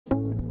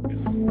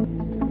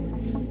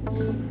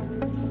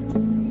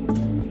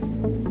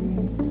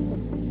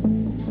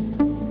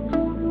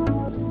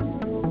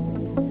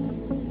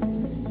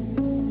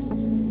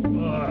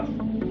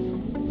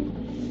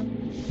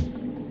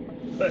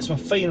it's my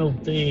final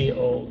day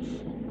of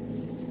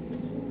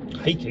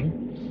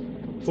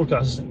hiking.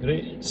 Forecast isn't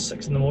great. It's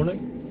 6 in the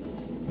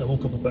morning. I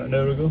woke up about an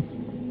hour ago.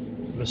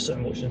 I was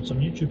sitting watching some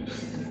YouTube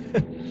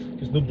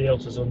because nobody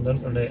else is on the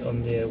internet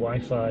on the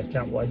Wi-Fi,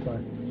 camp Wi-Fi.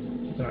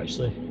 You can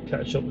actually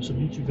catch up with some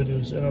YouTube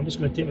videos, and I'm just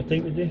going to take my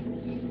time today.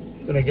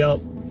 I'm going to get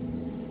up,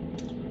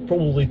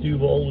 probably do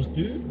what I always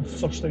do,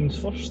 first things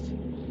first,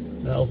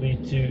 and that'll be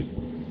to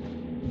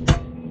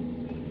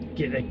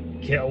get the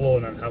kettle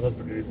on and have a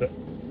brew. But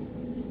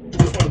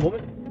for the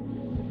moment,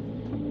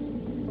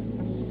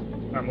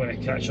 I'm going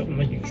to catch up on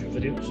my YouTube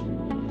videos.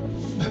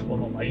 Well,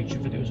 not my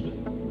YouTube videos, but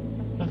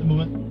at the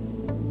moment,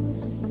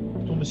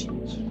 on the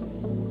seats.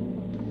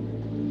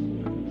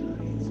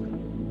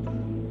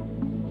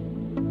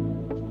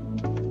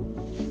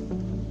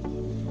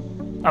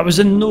 I was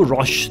in no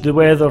rush. The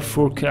weather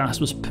forecast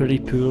was pretty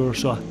poor,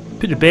 so I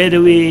put the bed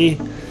away,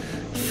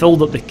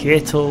 filled up the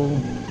kettle,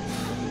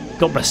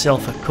 got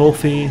myself a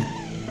coffee,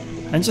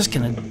 and just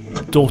kind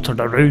of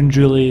dottered around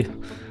really.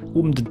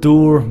 Opened the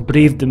door,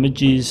 braved the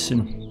midges,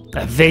 and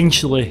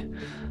eventually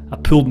I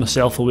pulled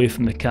myself away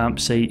from the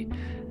campsite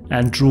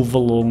and drove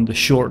along the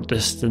short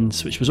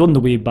distance, which was on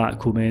the way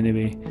back home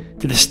anyway,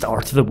 to the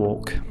start of the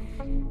walk.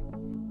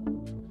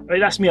 Right,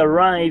 that's me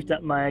arrived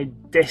at my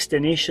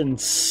destination,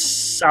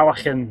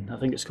 Salachin, I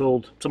think it's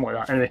called, something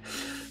like that. Anyway,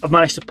 I've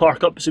managed to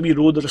park up. It's a wee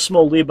road, there's a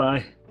small lay-by.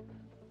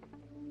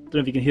 Don't know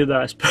if you can hear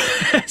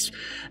that.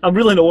 I'm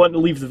really not wanting to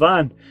leave the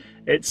van.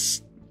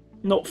 It's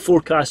not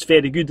forecast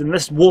very good, and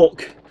this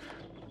walk,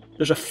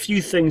 there's a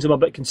few things I'm a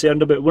bit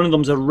concerned about. One of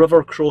them's a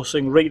river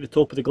crossing right at the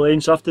top of the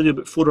glen, so I have to do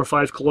about 4 or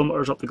 5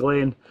 kilometres up the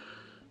glen.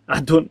 I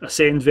don't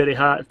ascend very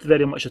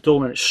much at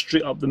all, and it's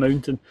straight up the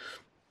mountain.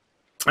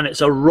 And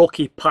it's a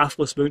rocky,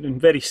 pathless mountain,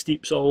 very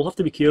steep, so I'll have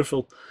to be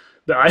careful.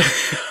 But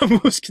I'm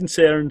most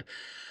concerned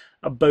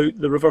about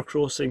the river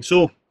crossing.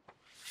 So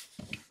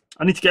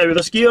I need to get out of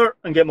this gear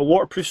and get my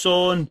waterproofs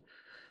on.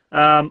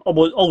 I'm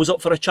always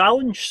up for a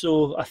challenge,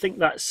 so I think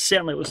that's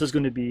certainly what this is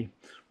going to be.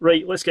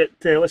 Right, let's get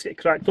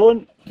cracked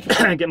on.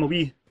 Get my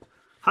wee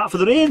hat for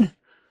the rain,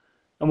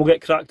 and we'll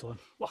get cracked on.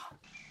 Wow.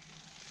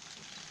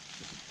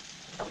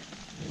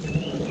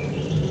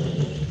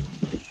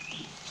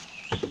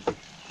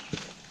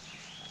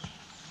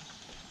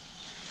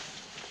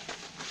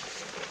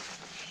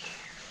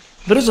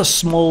 There is a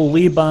small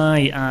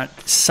lay-by at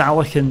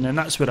Salachin, and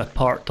that's where I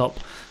parked up.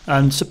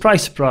 And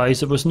surprise,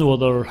 surprise, there was no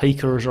other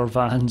hikers or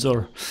vans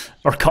or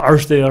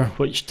cars there,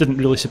 which didn't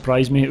really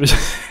surprise me. It was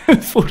the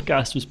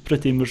forecast was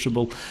pretty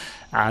miserable,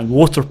 and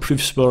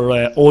waterproofs were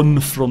on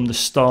from the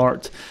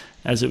start,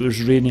 as it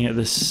was raining at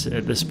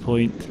this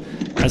point.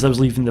 As I was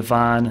leaving the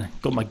van,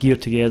 got my gear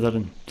together,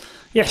 and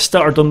yeah,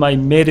 started on my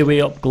merry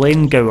way up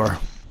Glen Gour.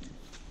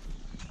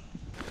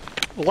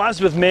 Well,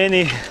 as with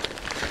many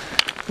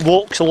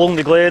walks along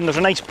the glen, there's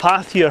a nice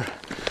path here.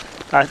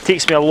 It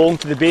takes me along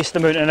to the base of the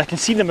mountain, and I can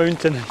see the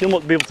mountain. You'll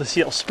not be able to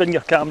see it. I'll spin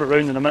your camera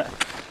around in a minute.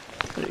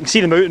 You can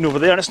see the mountain over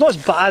there, and it's not as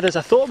bad as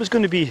I thought it was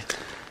going to be.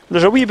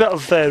 There's a wee bit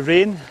of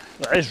rain.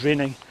 It is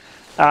raining,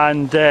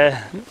 and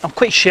I'm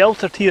quite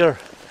sheltered here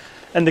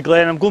in the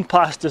glen. I'm going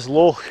past this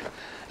loch,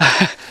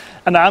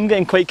 and I'm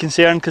getting quite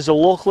concerned because the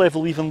loch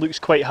level even looks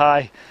quite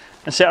high,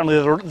 and certainly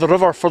the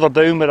river further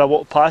down where I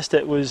walked past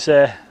it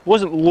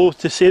wasn't low,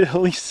 to say the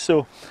least.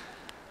 So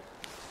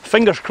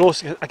fingers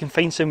crossed I can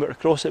find somewhere to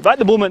cross it. But at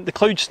the moment the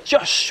cloud's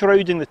just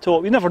shrouding the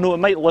top. You never know, it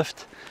might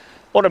lift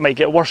or it might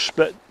get worse,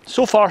 but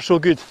so far so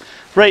good.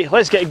 Right,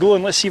 let's get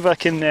going. Let's see if I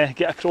can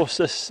get across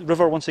this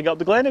river once I get up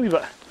the glen a wee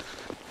bit.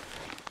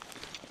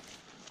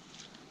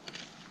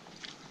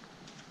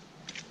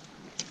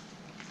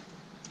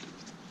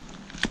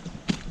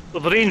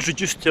 Well, the rain's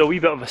reduced to a wee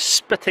bit of a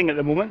spitting at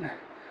the moment,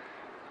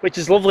 which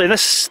is lovely. And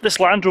this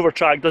Land Rover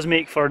track does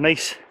make for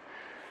nice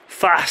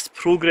fast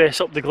progress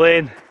up the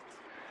glen.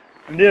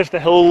 And there's the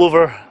hill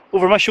over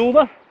my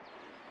shoulder,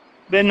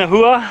 Ben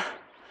Nahua,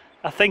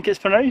 I think it's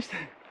pronounced.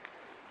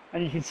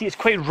 And you can see it's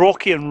quite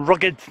rocky and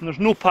rugged, and there's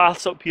no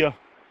paths up here.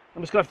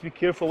 I'm just going to have to be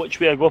careful which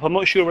way I go up. I'm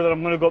not sure whether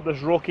I'm going to go up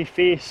this rocky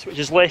face, which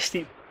is less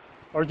steep,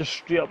 or just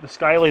straight up the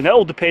skyline. It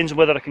all depends on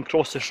whether I can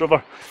cross this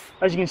river.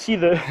 As you can see,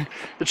 the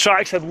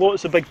tracks had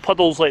lots of big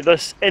puddles like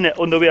this in it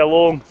on the way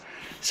along,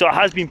 so it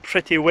has been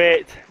pretty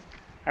wet,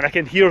 and I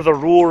can hear the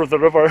roar of the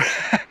river.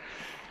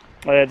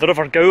 The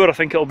River Gour, I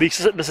think it'll be.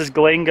 This is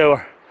Glen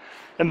Gour.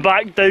 And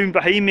back down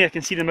behind me I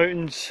can see the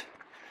mountains,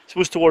 I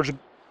suppose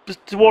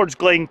towards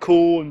Glen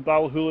Gour and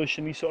Balhulish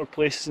and these sort of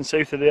places in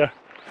south of there.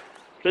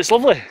 But it's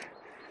lovely.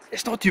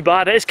 It's not too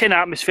bad. It is kind of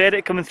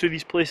atmospheric coming through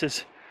these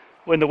places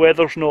when the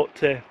weather's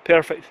not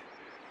perfect.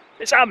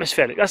 It's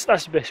atmospheric, that's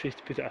the best way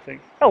to put it, I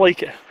think. I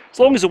like it. As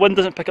long as the wind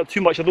doesn't pick up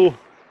too much, although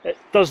it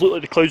does look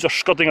like the clouds are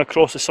scudding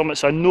across the summit,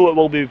 so I know it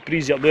will be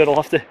breezy up there. I'll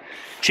have to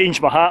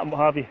change my hat and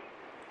what have you.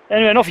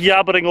 Anyway, enough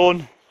yabbering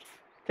on.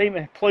 Time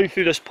to plough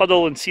through this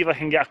puddle and see if I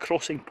can get a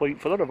crossing point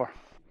for the river.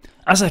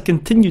 As I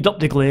continued up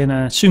the glen,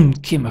 I soon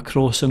came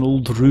across an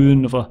old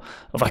ruin of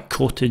a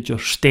cottage or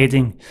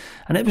steading,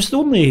 and it was the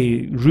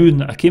only ruin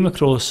that I came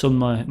across on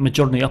my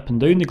journey up and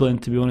down the glen,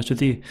 to be honest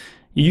with you.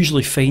 You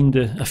usually find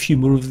a few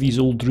more of these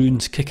old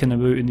ruins kicking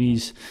about in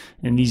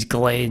these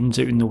glens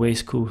out in the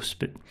west coast.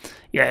 But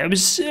yeah,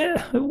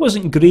 it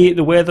wasn't great.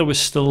 The weather was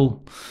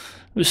still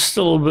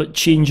a bit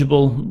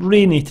changeable,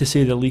 rainy to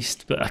say the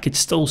least. But I could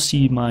still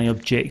see my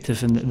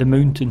objective, and the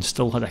mountain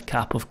still had a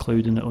cap of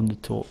cloud in it on the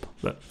top.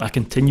 But I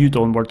continued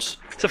onwards.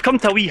 So I've come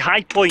to a wee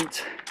high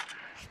point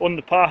on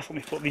the path. Let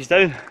me put these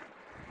down.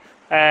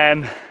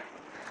 And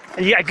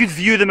you get a good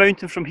view of the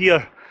mountain from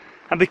here.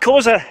 And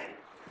because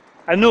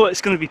I know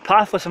it's going to be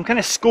pathless, I'm kind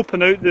of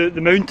scoping out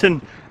the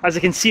mountain as I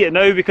can see it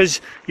now, because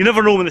you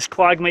never know when this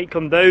clag might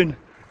come down.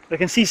 I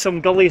can see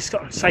some gullies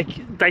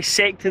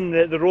dissecting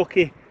the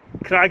rocky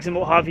crags and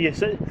what have you.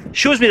 So it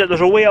shows me that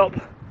there's a way up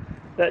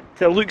that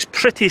looks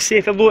pretty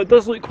safe, although it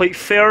does look quite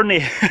ferny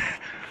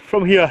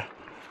from here.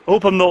 I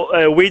hope I'm not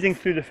wading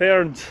through the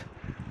ferns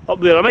up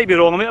there. I might be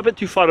wrong, I'm a bit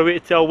too far away to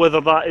tell whether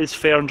that is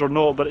ferns or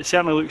not, but it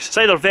certainly looks, it's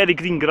either very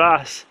green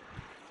grass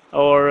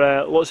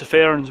or lots of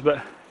ferns.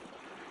 But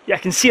yeah, I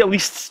can see at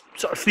least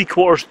sort of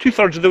 3/4,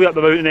 2/3 of the way up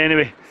the mountain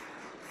anyway.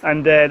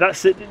 And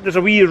that's it. There's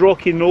a wee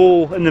rocky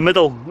knoll in the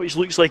middle, which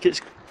looks like it's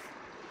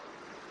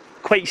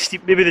quite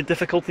steep. Maybe the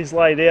difficulties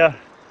lie there.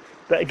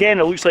 But again,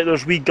 it looks like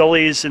there's wee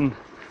gullies and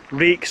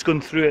rakes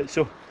going through it.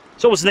 So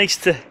it's always nice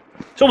to,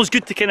 it's always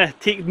good to kind of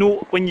take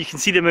note when you can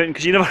see the mountain,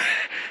 because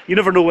you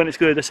never know when it's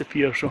going to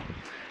disappear. So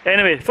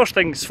anyway, first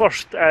things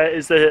first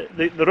is the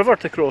river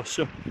to cross.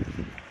 So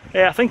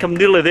I think I'm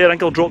nearly there. I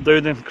think I'll drop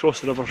down and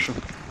cross the river. So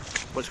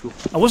let's go.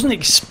 I wasn't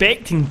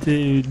expecting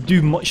to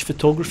do much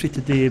photography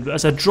today, but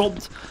as I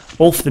dropped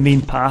off the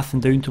main path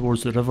and down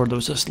towards the river, there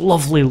was this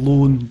lovely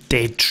lone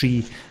dead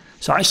tree.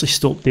 So I actually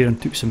stopped there and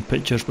took some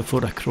pictures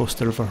before I crossed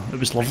the river. It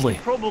was lovely.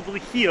 Probably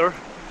here.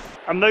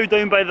 I'm now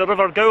down by the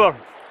River Gour.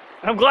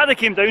 And I'm glad I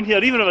came down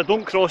here, even if I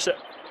don't cross it.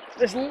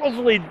 This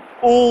lovely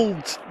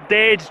old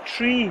dead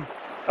tree.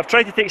 I've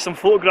tried to take some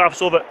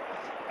photographs of it,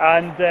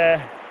 and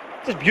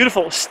it's just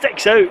beautiful. It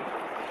sticks out.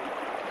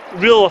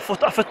 A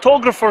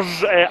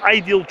photographer's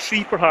ideal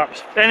tree,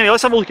 perhaps. Anyway,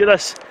 let's have a look at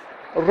this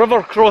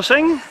river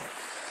crossing.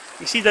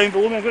 You see down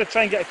below me, I'm going to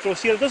try and get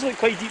across here. It does look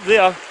quite deep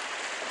there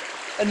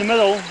in the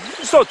middle.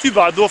 It's not too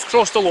bad though, I've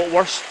crossed a lot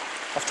worse.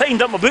 I've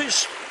tightened up my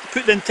boots,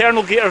 put the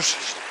internal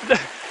gaiters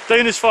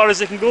down as far as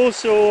they can go.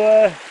 So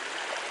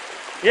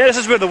yeah, this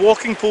is where the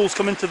walking poles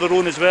come into their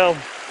own as well.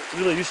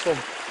 Really useful.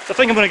 So I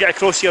think I'm going to get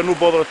across here, no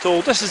bother at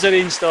all. Just as the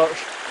rain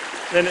starts,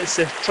 then it's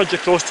the trudge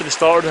across to the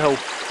start of the hill.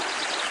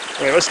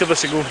 Right, let's give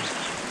this a go.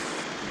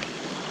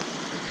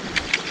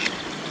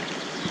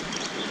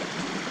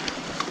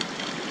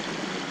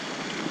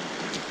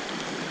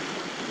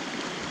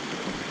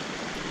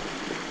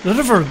 The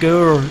River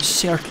Gour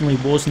certainly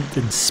wasn't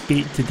in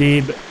spate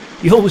today, but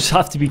you always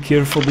have to be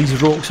careful.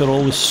 These rocks are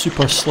always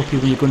super slippy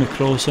when you're going to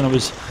cross, and I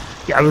was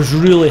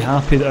really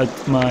happy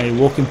that my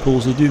walking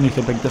poles, they do make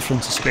a big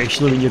difference,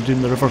 especially when you're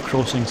doing the river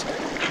crossings.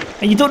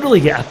 And you don't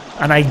really get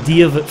an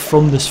idea of it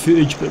from this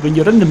footage, but when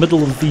you're in the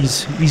middle of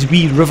these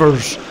wee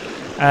rivers,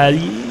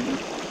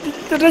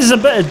 there is a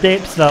bit of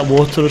depth to that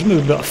water. There's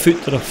maybe about a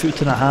foot or a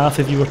foot and a half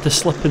if you were to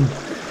slip and,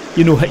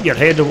 you know, hit your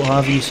head or what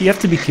have you. So you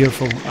have to be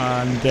careful,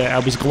 and I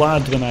was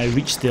glad when I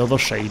reached the other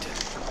side.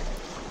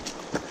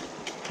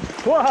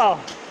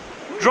 Wow,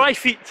 dry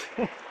feet.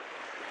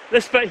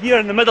 This bit here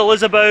in the middle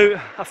is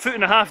about a foot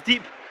and a half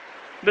deep,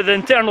 but the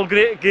internal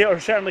gaiter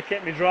certainly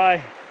kept me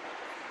dry,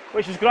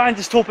 which is grand.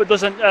 Just hope it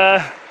doesn't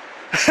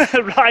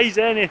rise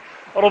any,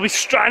 or I'll be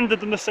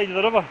stranded on the side of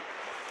the river.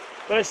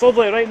 But it's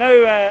lovely right now,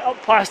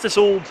 up past these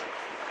old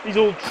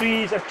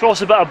trees,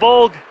 across a bit of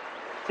bog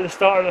to the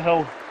start of the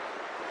hill.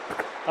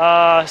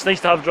 It's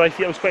nice to have dry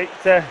feet. I was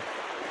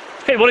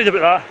quite worried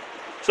about that.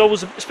 So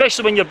always,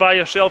 especially when you're by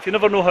yourself, you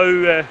never know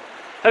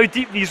how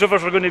deep these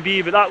rivers are going to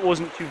be, but that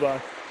wasn't too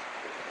bad.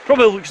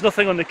 Probably looks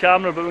nothing on the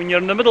camera, but when you're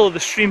in the middle of the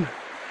stream,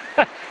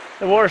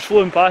 the water's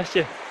flowing past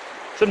you,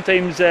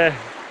 sometimes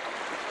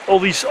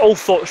all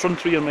thoughts run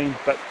through your mind.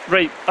 But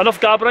right, enough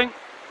gabbering.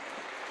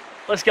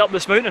 Let's get up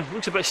this mountain. It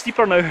looks a bit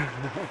steeper now.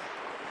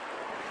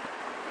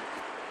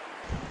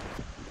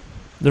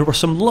 There were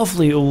some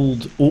lovely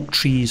old oak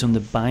trees on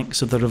the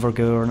banks of the River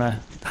Gour, and I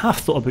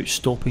half thought about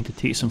stopping to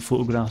take some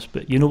photographs,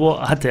 but you know what,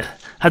 I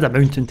had a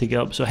mountain to get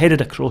up, so I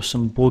headed across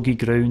some boggy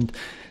ground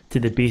to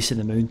the base of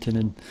the mountain,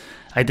 and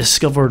I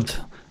discovered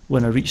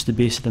when I reached the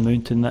base of the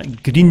mountain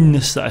that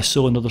greenness that I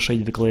saw on the other side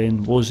of the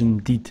glen was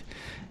indeed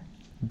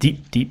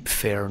deep, deep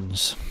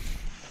ferns.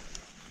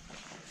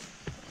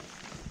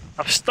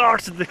 I've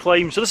started the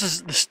climb, so this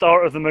is the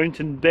start of the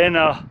mountain,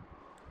 h-Uamha.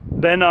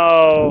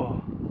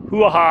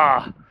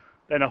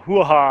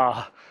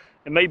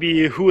 It might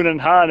be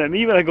h-Uamha and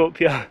me when I go up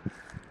here.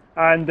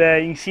 And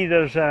you can see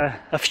there's a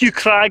few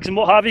crags and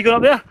what have you going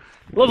up there.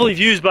 Lovely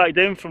views back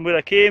down from where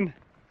I came.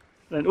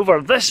 Then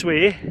over this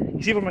way, you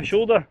can see over my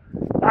shoulder,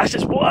 that's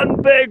just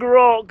one big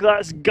rock.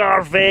 That's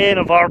Gavin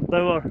of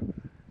Ardnour.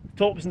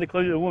 Tops in the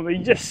cloud at the moment, but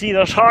you just see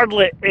there's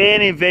hardly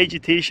any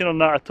vegetation on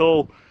that at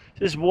all.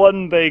 Just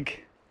one big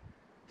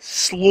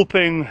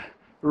sloping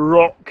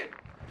rock.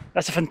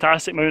 That's a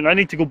fantastic mountain. I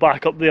need to go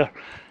back up there.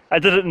 I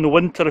did it in the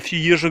winter a few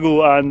years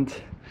ago, and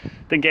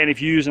didn't get any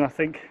views, and I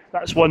think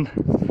that's one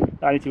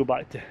that I need to go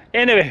back to.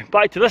 Anyway,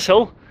 back to this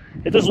hill.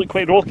 It does look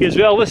quite rocky as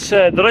well. This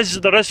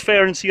there is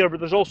ferns here, but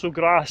there's also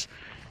grass,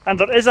 and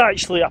there is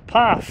actually a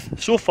path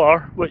so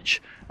far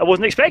which I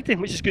wasn't expecting,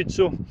 which is good.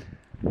 So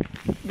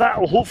that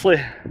will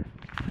hopefully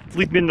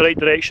lead me in the right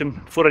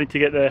direction before I need to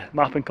get the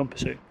mapping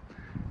compass out.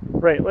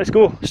 Right, let's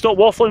go. Stop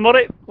waffling,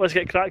 Murray. Let's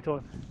get cracked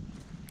on.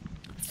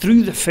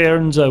 Through the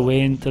ferns I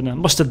went, and I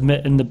must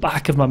admit, in the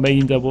back of my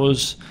mind I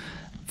was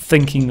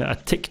thinking that a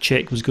tick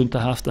check was going to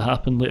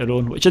happen later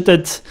on, which I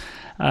did.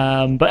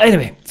 But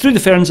anyway, through the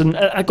ferns, and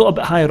I got a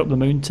bit higher up the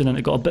mountain, and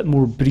it got a bit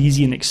more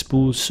breezy and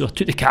exposed, so I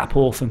took the cap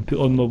off and put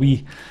on my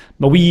wee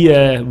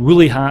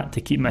woolly hat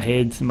to keep my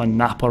head and my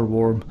napper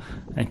warm,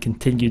 and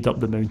continued up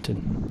the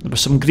mountain. There were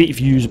some great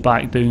views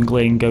back down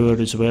Glen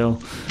Gour as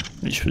well,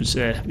 which was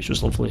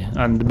lovely,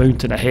 and the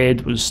mountain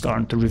ahead was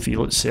starting to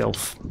reveal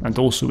itself, and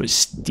also its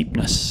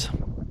steepness.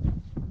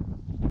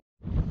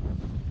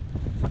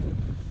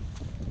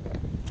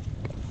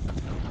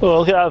 Oh,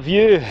 look at that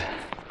view.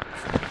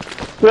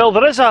 Well,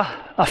 there is a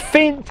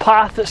faint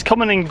path that's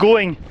coming and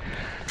going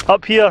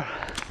up here,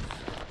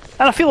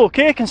 and I feel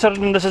okay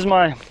considering this is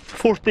my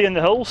 4th day in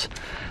the hills.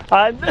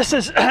 This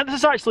is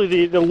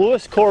actually the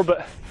lowest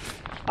Corbett,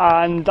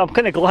 and I'm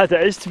kind of glad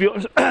it is, to be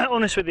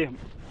honest with you.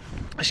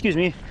 Excuse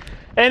me.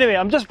 Anyway,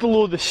 I'm just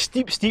below the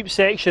steep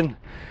section.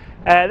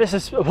 This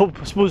is,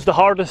 I suppose, the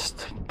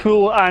hardest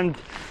pull, and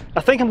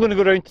I think I'm going to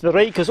go around to the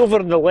right, because over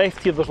on the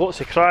left here there's lots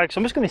of crags. So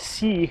I'm just going to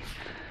see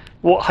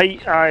what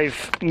height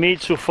I've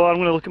made so far. I'm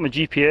going to look at my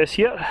GPS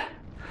here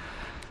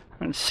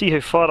and see how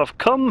far I've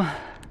come.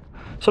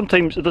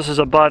 Sometimes this is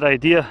a bad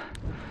idea.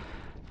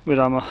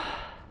 Where am I?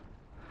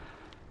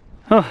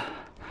 Huh.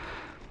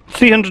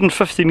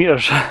 350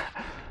 metres.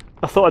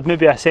 I thought I'd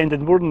maybe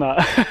ascended more than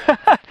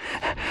that.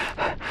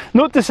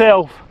 Note to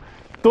self,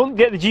 don't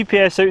get the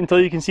GPS out until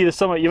you can see the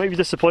summit, you might be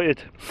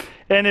disappointed.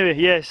 Anyway,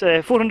 yes,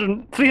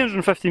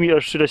 350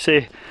 metres should I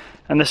say,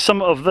 and the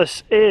summit of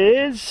this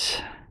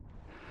is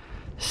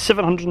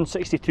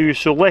 762,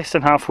 so less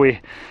than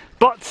halfway.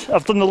 But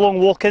I've done the long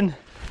walk in,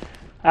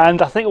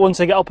 and I think once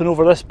I get up and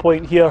over this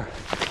point here,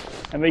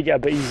 it might get a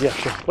bit easier.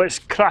 So let's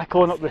crack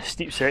on up this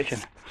steep section.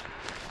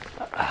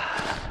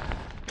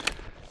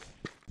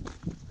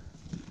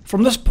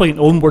 From this point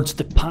onwards,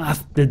 the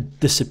path did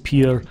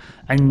disappear,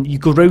 and you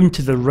go round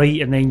to the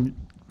right, and then,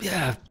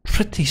 yeah,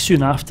 pretty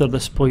soon after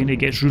this point it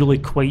gets really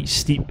quite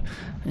steep,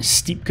 and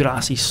steep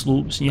grassy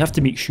slopes, and you have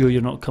to make sure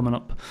you're not coming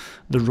up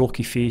the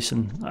rocky face.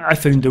 And I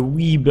found a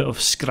wee bit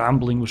of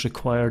scrambling was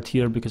required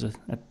here because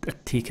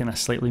I'd taken a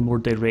slightly more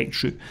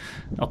direct route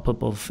up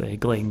above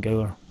Glen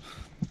Gour.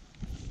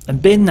 And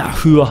Ben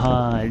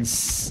h-Uamha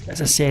is,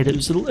 as I said,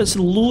 it's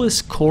the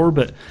lowest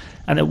Corbett,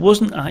 and it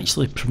wasn't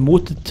actually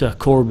promoted to a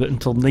Corbett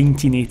until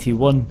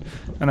 1981,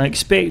 and I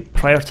expect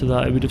prior to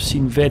that it would have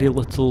seen very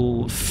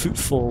little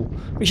footfall,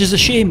 which is a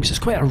shame because it's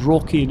quite a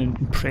rocky and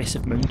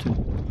impressive mountain.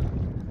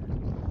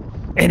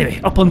 Anyway,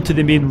 up onto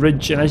the main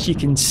ridge, and as you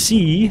can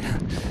see,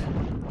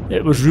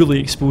 it was really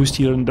exposed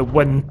here, and the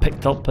wind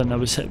picked up and I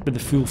was hit with the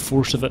full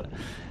force of it.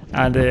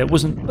 And it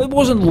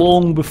wasn't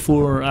long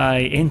before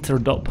I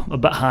entered up a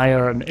bit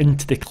higher and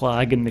into the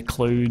clag and the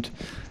cloud,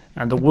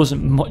 and there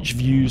wasn't much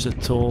views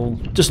at all,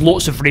 just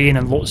lots of rain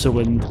and lots of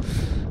wind,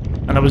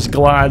 and I was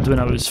glad when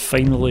I was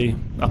finally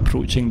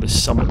approaching the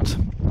summit.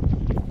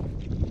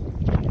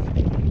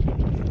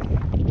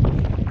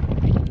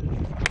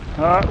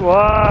 At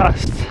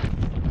last!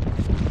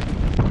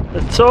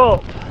 The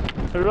top!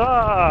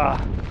 Hurrah!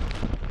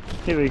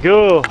 Here we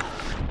go!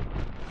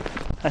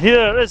 And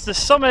here is the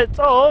summit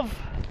of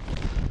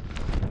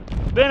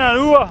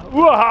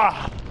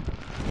h-Uamha!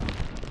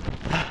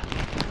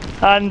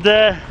 And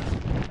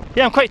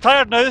yeah, I'm quite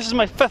tired now. This is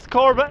my 5th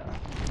Corbett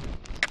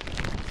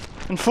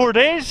in 4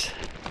 days,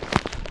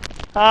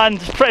 and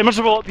it's pretty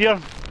miserable up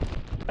here.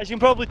 As you can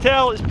probably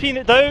tell, it's peeing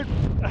it down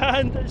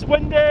and it's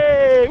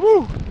windy.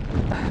 Woo!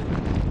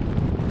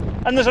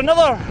 And there's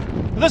another.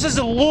 This is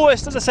the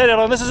lowest, as I said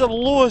earlier, this is the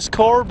lowest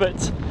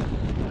Corbett.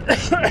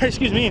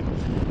 Excuse me.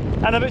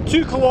 And about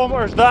 2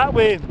 kilometres that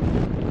way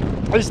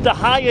is the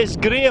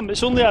highest Graham.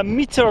 It's only a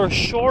metre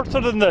shorter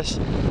than this.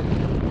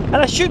 And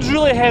I should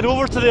really head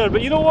over to there,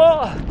 but you know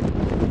what?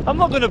 I'm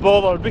not going to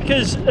bother,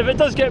 because if it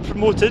does get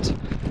promoted,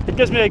 it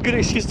gives me a good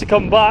excuse to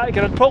come back,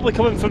 and I'd probably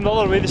come in from the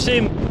other way, the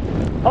same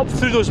up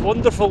through those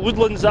wonderful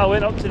woodlands that I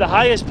went up to the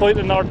highest point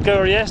in Ard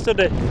Gour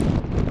yesterday.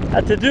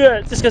 And to do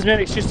it just gives me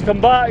an excuse to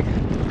come back.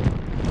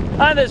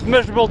 And it's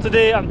miserable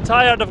today, I'm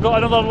tired, I've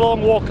got another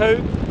long walk out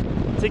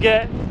to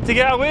get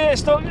away.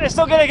 It's not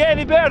going to get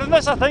any better than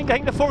this, I think. I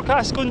think the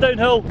forecast is going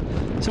downhill.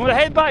 So I'm going to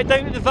head back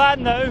down to the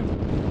van now,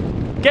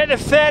 get the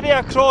ferry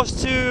across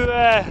to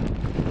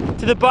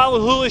the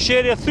Ballahoolish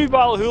area, through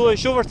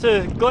Ballahoolish over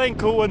to Glen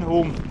Gour and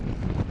home.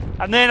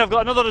 And then I've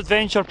got another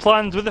adventure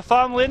planned with the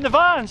family in the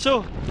van.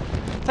 So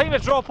time to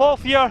drop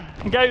off here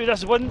and get out of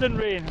this wind and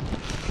rain.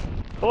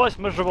 Oh, it's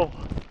miserable.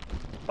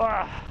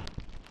 Ah.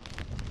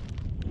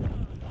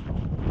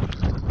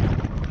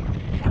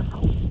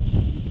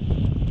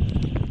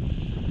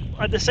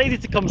 I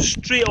decided to come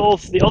straight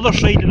off the other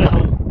side of the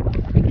hill.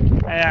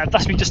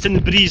 That's me just in the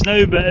breeze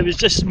now, but it was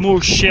just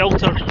more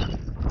shelter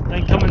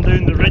than coming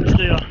down the ridge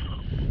there.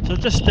 So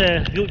just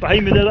look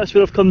behind me there, that's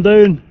where I've come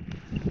down.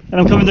 And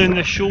I'm coming down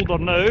this shoulder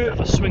now.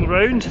 If I swing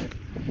round,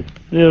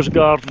 there's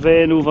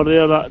Campervan over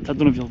there. That, I don't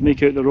know if you'll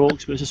make out the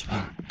rocks, but it's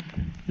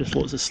just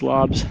lots of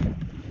slabs.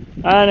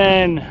 And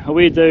then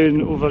away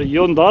down over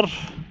yonder,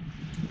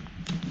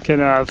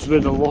 kind of where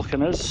the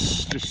loching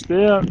is, just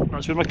there.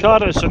 That's where my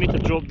car is, so I need to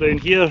drop down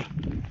here.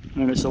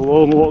 And it's a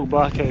long walk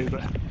back out,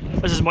 but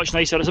this is much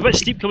nicer. It's a bit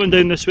steep coming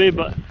down this way,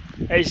 but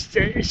it's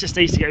just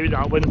nice to get out of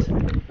that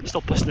wind.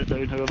 Still pissing it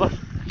down, however.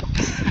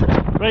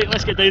 Right,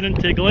 let's get down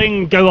into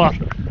Glen Gour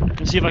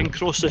and see if I can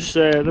cross this,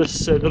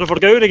 the River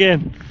Gour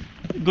again.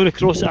 I'm going to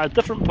cross it at a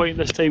different point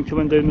this time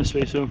coming down this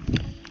way, so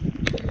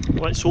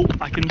let's hope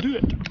I can do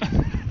it.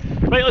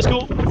 Right, let's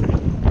go.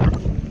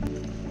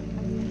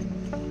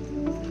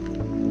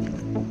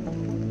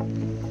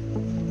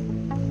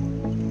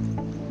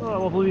 Oh, a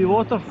lovely wee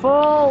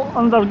waterfall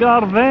under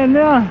Campervan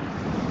there.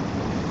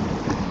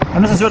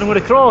 And this is where I'm going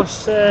to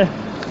cross.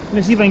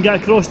 Let's see if I can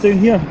get across down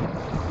here.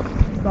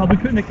 I'll be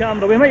putting the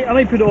camera away. I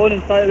might put it on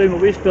and tie it around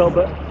my waist belt,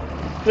 but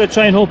I'm going to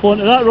try and hop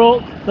onto that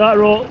rock,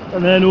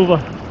 and then over.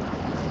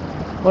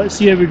 Let's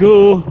see how we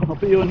go. I'll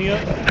put you on here.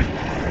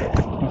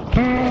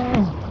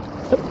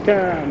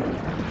 Cam.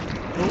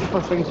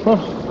 First things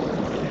first.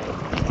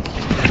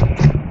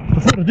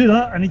 Before I do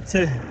that, I need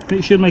to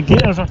make sure my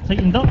gaiters are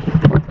tightened up.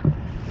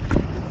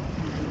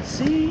 Let's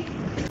see.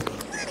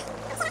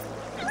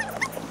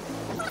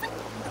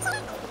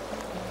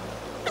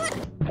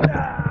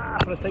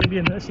 For the time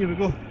being, let's see how we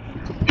go.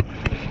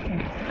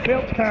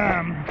 Belt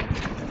cam.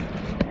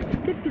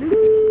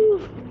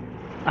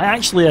 I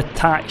actually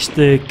attached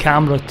the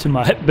camera to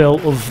my hip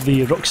belt of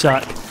the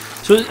rucksack,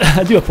 so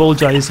I do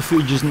apologise, the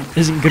footage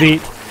isn't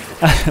great,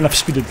 and I've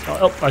speeded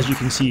up as you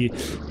can see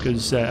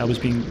because I was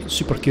being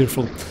super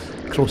careful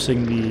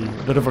crossing the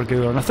River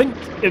Gour, and I think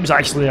it was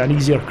actually an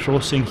easier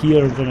crossing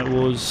here than it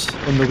was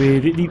on the way.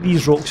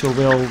 These rocks are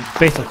well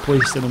better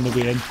placed than on the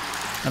way in,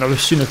 and I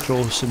was soon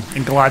across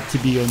and glad to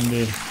be on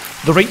the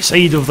right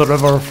side of the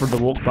river for the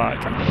walk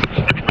back.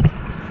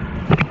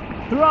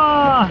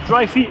 Hurrah!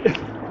 Dry feet!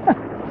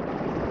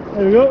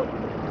 There we go.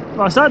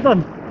 That's that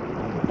done.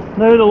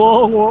 Now the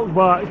long walk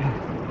back.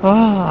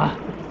 Ah.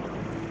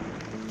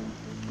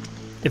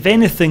 If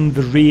anything,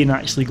 the rain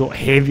actually got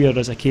heavier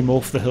as I came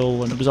off the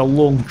hill, and it was a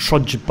long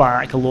trudge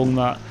back along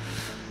that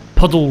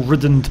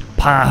puddle-ridden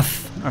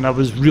path, and I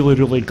was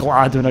really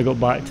glad when I got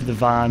back to the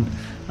van.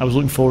 I was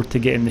looking forward to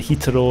getting the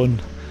heater on,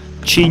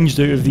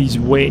 changed out of these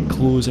wet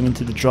clothes and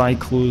into the dry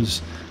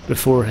clothes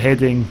before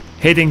heading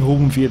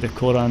home via the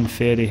Corran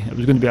Ferry. It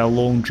was going to be a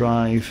long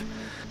drive.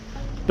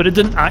 But it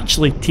didn't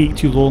actually take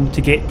too long to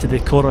get to the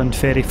Corran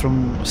Ferry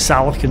from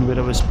Salachin, where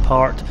I was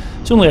parked.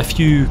 It's only a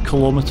few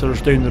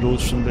kilometres down the road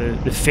from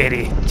the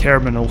ferry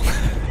terminal.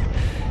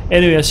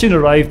 Anyway, I soon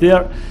arrived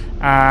there,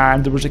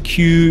 and there was a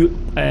queue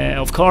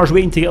of cars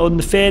waiting to get on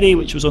the ferry,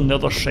 which was on the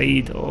other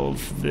side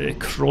of the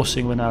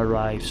crossing when I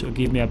arrived, so it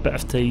gave me a bit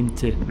of time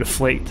to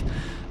reflect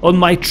on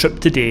my trip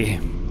today.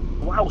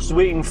 Whilst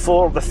waiting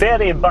for the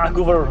ferry back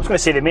over, I was going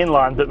to say the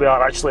mainland, but we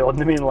are actually on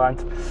the mainland.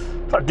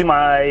 So I do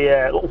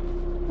my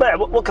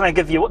what can I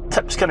give you? What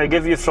tips can I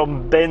give you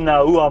from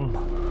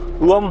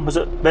h-Uamha? Was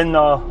it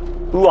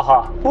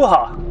h-Uamha?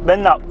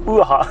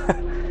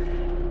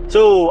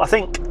 So I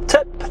think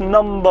tip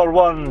number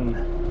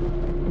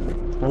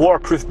 1,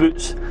 waterproof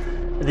boots.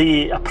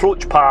 The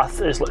approach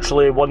path is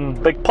literally one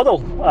big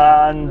puddle,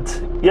 and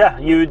yeah,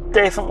 you would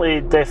definitely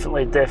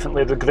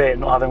regret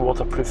not having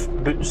waterproof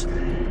boots.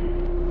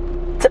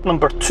 Tip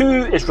number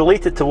 2 is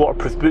related to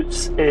waterproof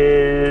boots,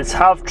 is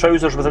have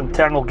trousers with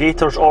internal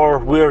gaiters or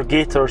wear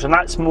gaiters, and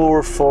that's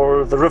more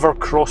for the river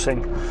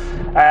crossing.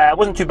 It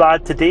wasn't too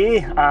bad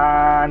today,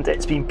 and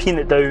it's been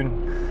peanut down,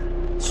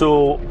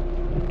 so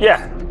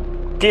yeah,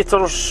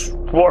 gaiters,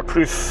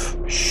 waterproof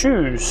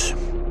shoes,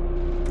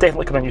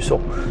 definitely come in useful.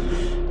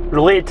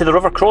 Related to the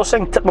river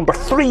crossing, tip number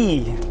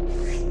 3,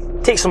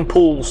 take some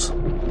poles,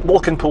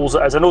 walking poles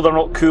it is. I know they're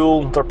not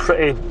cool, they're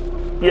pretty,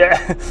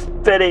 yeah,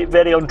 very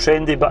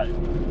untrendy, but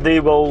they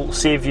will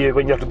save you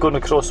when you're going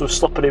across those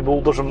slippery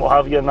boulders and what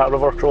have you in that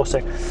river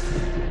crossing.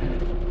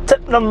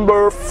 Tip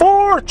number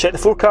 4, check the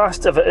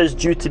forecast. If it is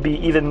due to be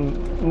even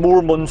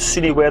more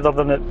monsoony weather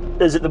than it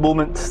is at the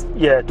moment,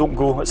 yeah, don't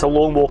go. It's a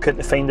long walk in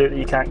to find out that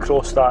you can't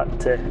cross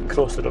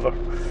cross the river.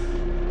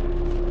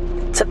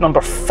 Tip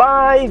number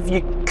 5,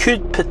 you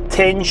could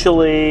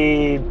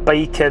potentially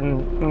bike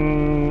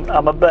in.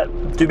 I'm a bit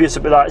dubious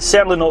about that. It's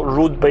certainly not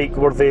road bike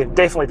worthy.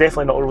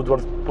 Definitely not road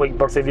bike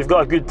worthy. If you've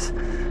got a good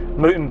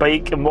mountain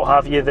bike and what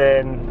have you,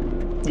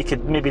 then you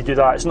could maybe do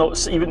that. It's not,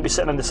 you wouldn't be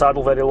sitting in the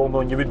saddle very long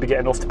though, and you would be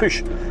getting off to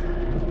push.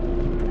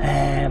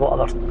 What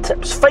other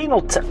tips?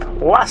 Final tip,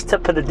 last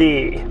tip of the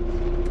day.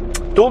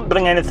 Don't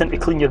bring anything to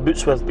clean your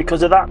boots with,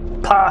 because of that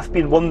path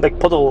being one big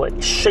puddle,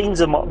 it shines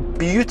them up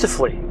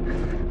beautifully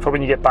for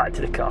when you get back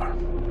to the car.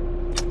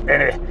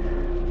 Anyway,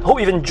 I hope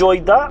you've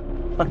enjoyed that.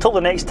 Until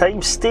the next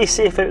time, stay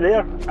safe out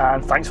there,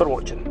 and thanks for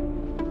watching.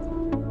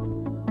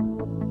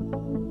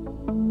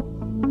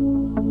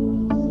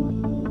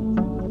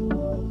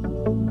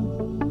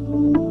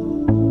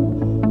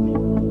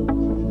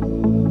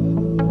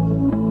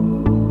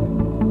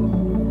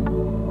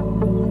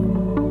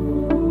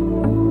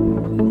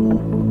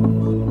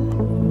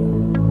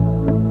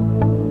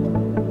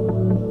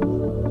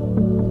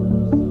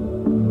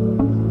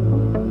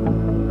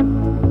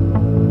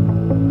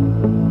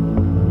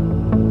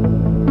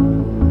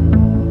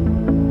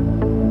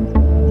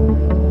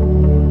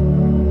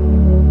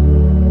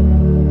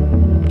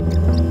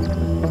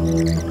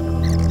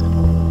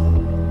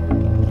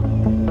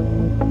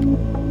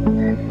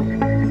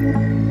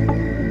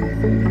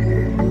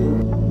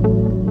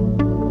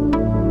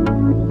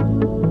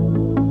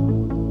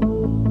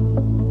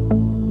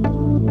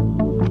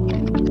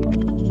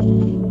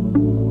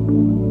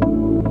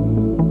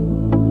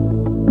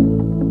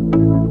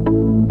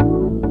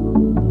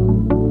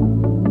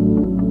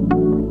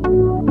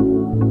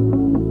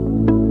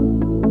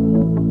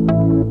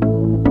 you.